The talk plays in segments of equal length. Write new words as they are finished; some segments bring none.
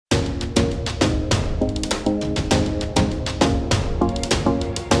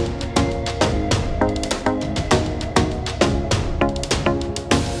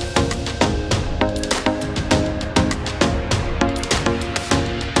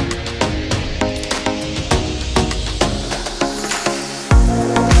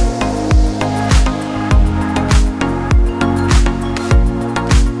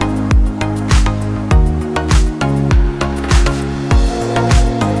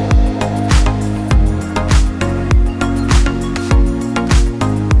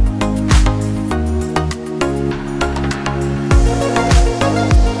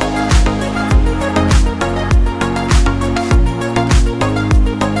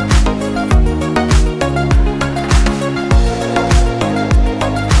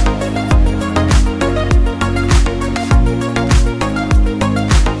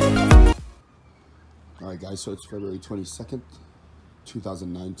It's February 22nd,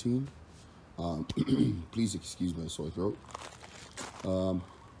 2019. Please excuse my sore throat.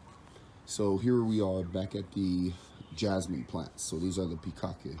 So here we are back at the jasmine plants. So these are the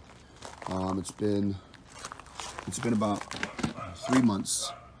Pikake. It's been about 3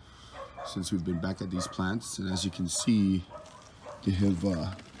 months since we've been back at these plants, and as you can see, they have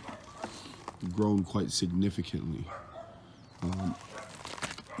grown quite significantly.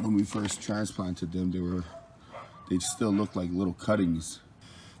 When we first transplanted them, they still looked like little cuttings.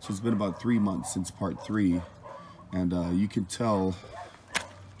 So it's been about 3 months since part 3, and you can tell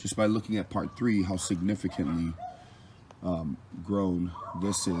just by looking at part 3 how significantly grown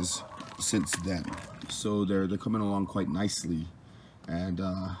this is since then. So they're coming along quite nicely, and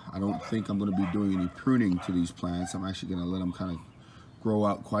I don't think I'm going to be doing any pruning to these plants. I'm actually going to let them kind of grow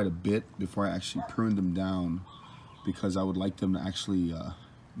out quite a bit before I actually prune them down, because I would like them to actually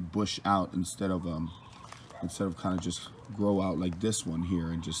bush out instead of kind of just grow out like this one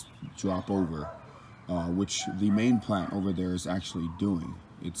here and just drop over, which the main plant over there is actually doing.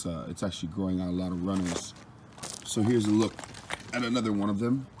 It's actually growing out a lot of runners. So here's a look at another one of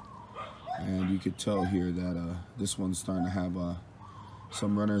them, and you could tell here that this one's starting to have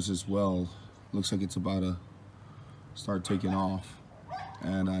some runners as well. Looks like it's about to start taking off.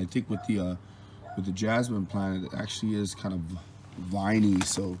 And I think with the jasmine plant, it actually is kind of viney.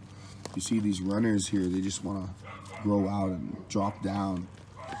 So you see these runners here, they just want to grow out and drop down.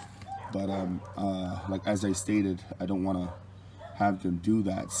 But like as I stated, I don't want to have them do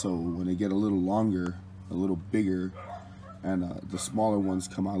that. So when they get a little longer, a little bigger, and the smaller ones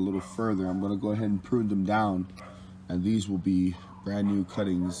come out a little further, I'm going to go ahead and prune them down, and these will be brand new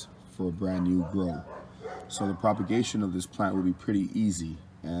cuttings for a brand new grow. So the propagation of this plant will be pretty easy.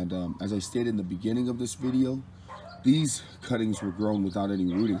 And as I stated in the beginning of this video, these cuttings were grown without any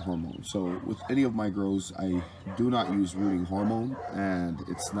rooting hormone. So with any of my grows, I do not use rooting hormone, and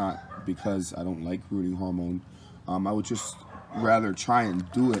it's not because I don't like rooting hormone. I would just rather try and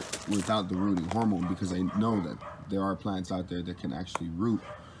do it without the rooting hormone, because I know that there are plants out there that can actually root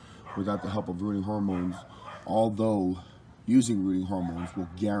without the help of rooting hormones, although using rooting hormones will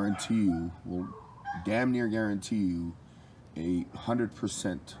damn near guarantee you a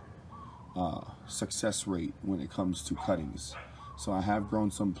 100% success rate when it comes to cuttings. So I have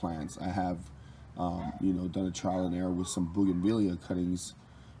grown some plants. I have done a trial and error with some bougainvillea cuttings,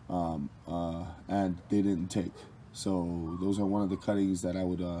 and they didn't take. So those are one of the cuttings that I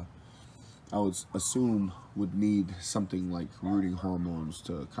would assume would need something like rooting hormones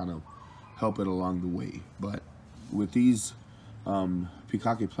to kind of help it along the way. But with these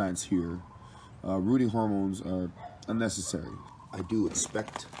Pikake plants here, rooting hormones are unnecessary. I do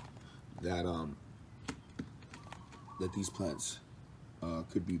expect that that these plants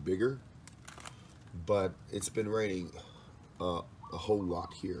could be bigger, but it's been raining a whole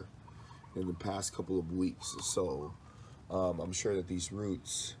lot here in the past couple of weeks, so I'm sure that these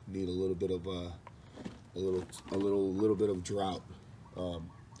roots need a little bit of a little bit of drought,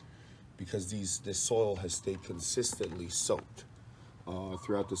 because this soil has stayed consistently soaked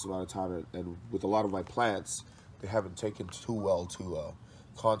throughout this amount of time, and with a lot of my plants, they haven't taken too well to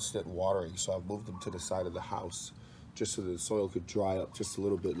constant watering. So I've moved them to the side of the house just so the soil could dry up just a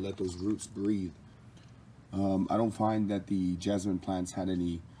little bit and let those roots breathe. I don't find that the jasmine plants had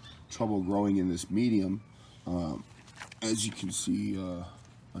any trouble growing in this medium. As you can see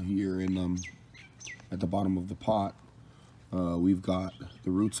here at the bottom of the pot, we've got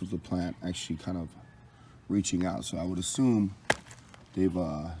the roots of the plant actually kind of reaching out. So I would assume they've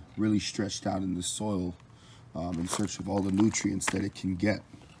really stretched out in the soil in search of all the nutrients that it can get.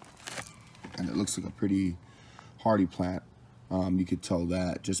 And it looks like a pretty hardy plant. You could tell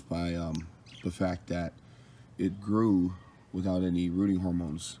that just by the fact that it grew without any rooting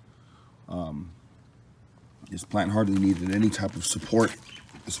hormones. This plant hardly needed any type of support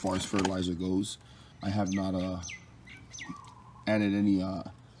as far as fertilizer goes. I have not added any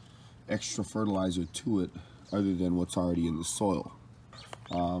extra fertilizer to it other than what's already in the soil.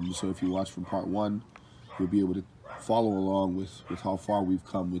 So if you watch from part 1, you'll be able to follow along with how far we've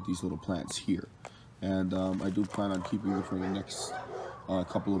come with these little plants here. And I do plan on keeping it for the next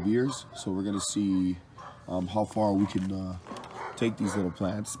couple of years. So we're going to see how far we can take these little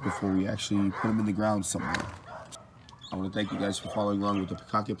plants before we actually put them in the ground somewhere. I want to thank you guys for following along with the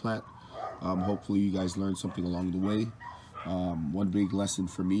Pikake plant. Hopefully you guys learned something along the way. One big lesson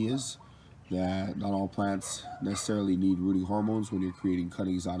for me is that not all plants necessarily need rooting hormones when you're creating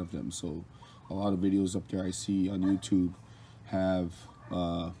cuttings out of them. So a lot of videos up there I see on YouTube have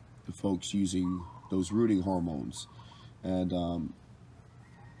the folks using those rooting hormones, and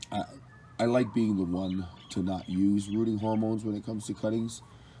I like being the one to not use rooting hormones when it comes to cuttings,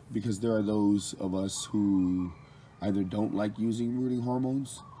 because there are those of us who either don't like using rooting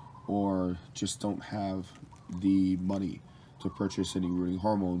hormones or just don't have the money to purchase any rooting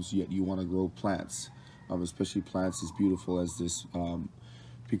hormones, yet you want to grow plants, especially plants as beautiful as this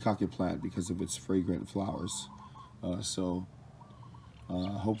Pikake plant because of its fragrant flowers.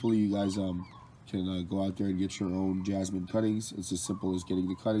 Hopefully you guys can go out there and get your own jasmine cuttings. It's as simple as getting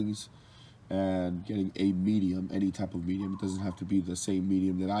the cuttings and getting a medium, any type of medium. It doesn't have to be the same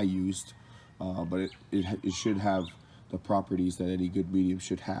medium that I used, but it should have the properties that any good medium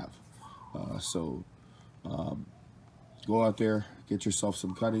should have. Go out there, get yourself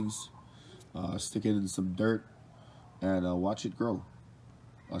some cuttings, stick it in some dirt, and watch it grow.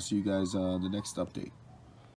 I'll see you guys in the next update.